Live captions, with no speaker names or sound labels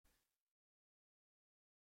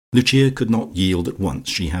Lucia could not yield at once.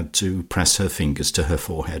 She had to press her fingers to her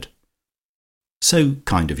forehead. "So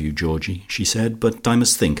kind of you, Georgie," she said, "but I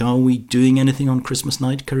must think. Are we doing anything on Christmas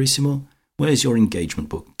night, carissimo? Where's your engagement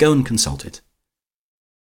book? Go and consult it."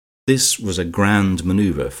 This was a grand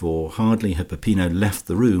manoeuvre, for hardly had Peppino left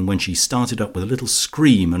the room when she started up with a little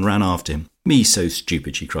scream and ran after him. "Me so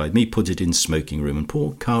stupid," she cried. "Me put it in smoking room, and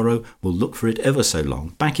poor Caro will look for it ever so long.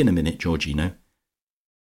 Back in a minute, Georgino."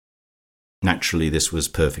 Naturally this was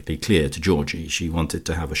perfectly clear to Georgie. She wanted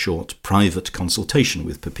to have a short private consultation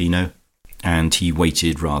with Peppino, and he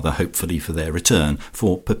waited rather hopefully for their return,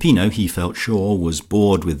 for Peppino, he felt sure, was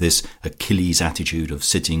bored with this Achilles attitude of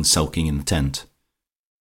sitting sulking in the tent.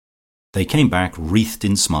 They came back wreathed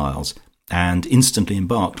in smiles, and instantly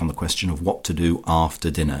embarked on the question of what to do after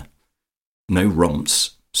dinner. No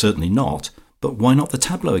romps, certainly not, but why not the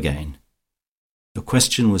tableau again? The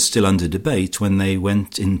question was still under debate when they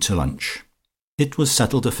went in to lunch. It was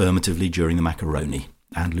settled affirmatively during the macaroni,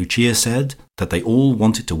 and Lucia said that they all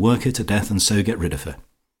wanted to work her to death and so get rid of her.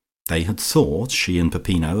 They had thought, she and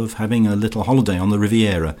Peppino, of having a little holiday on the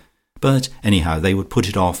Riviera, but anyhow they would put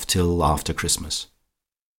it off till after Christmas.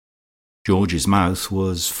 George's mouth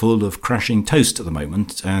was full of crashing toast at the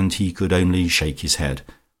moment, and he could only shake his head.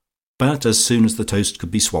 But as soon as the toast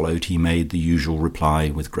could be swallowed, he made the usual reply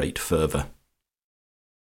with great fervour.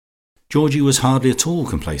 Georgie was hardly at all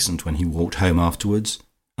complacent when he walked home afterwards,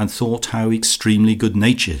 and thought how extremely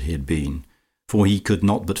good-natured he had been, for he could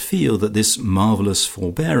not but feel that this marvellous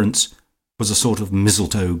forbearance was a sort of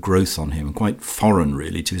mistletoe growth on him, quite foreign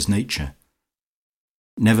really to his nature.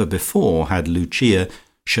 Never before had Lucia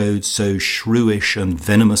showed so shrewish and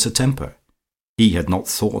venomous a temper. He had not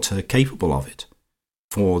thought her capable of it.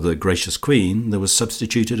 For the gracious Queen there was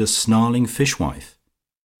substituted a snarling fishwife.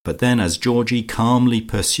 But then, as Georgie calmly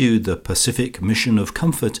pursued the pacific mission of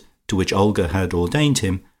comfort to which Olga had ordained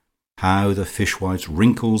him, how the fishwife's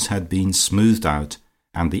wrinkles had been smoothed out,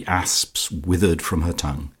 and the asps withered from her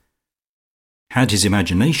tongue. Had his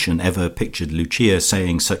imagination ever pictured Lucia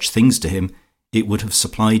saying such things to him, it would have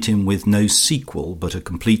supplied him with no sequel but a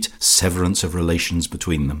complete severance of relations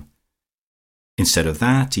between them. Instead of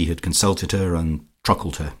that, he had consulted her and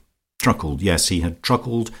truckled her. Truckled, yes, he had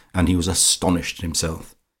truckled, and he was astonished at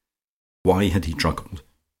himself. Why had he truckled?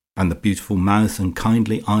 And the beautiful mouth and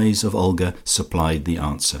kindly eyes of Olga supplied the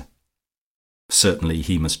answer. Certainly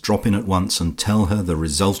he must drop in at once and tell her the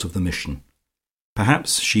result of the mission.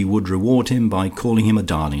 Perhaps she would reward him by calling him a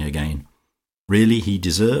darling again. Really he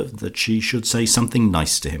deserved that she should say something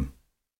nice to him.